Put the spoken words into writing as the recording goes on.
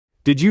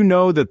Did you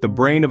know that the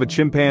brain of a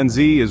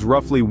chimpanzee is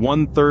roughly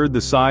 1/3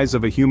 the size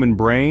of a human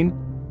brain?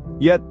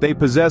 Yet they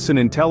possess an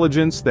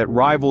intelligence that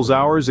rivals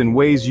ours in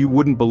ways you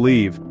wouldn't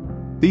believe.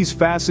 These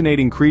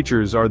fascinating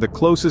creatures are the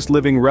closest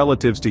living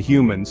relatives to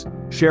humans,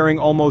 sharing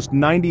almost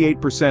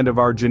 98% of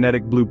our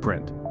genetic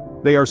blueprint.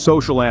 They are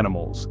social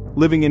animals,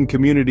 living in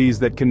communities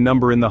that can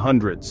number in the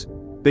hundreds.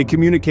 They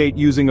communicate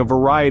using a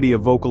variety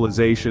of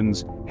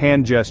vocalizations,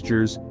 hand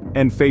gestures,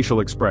 and facial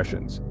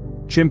expressions.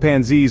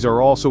 Chimpanzees are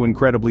also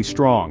incredibly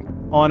strong.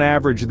 On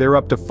average, they're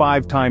up to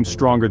 5 times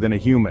stronger than a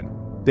human.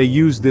 They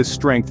use this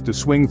strength to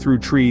swing through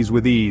trees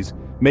with ease,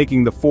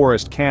 making the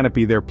forest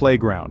canopy their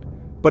playground.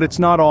 But it's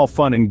not all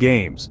fun and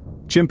games.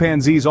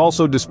 Chimpanzees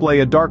also display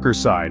a darker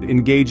side,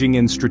 engaging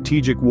in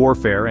strategic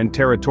warfare and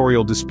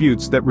territorial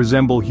disputes that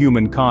resemble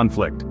human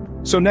conflict.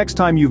 So next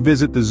time you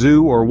visit the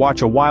zoo or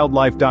watch a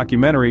wildlife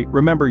documentary,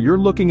 remember you're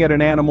looking at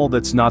an animal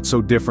that's not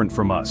so different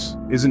from us.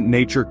 Isn't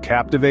nature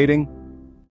captivating?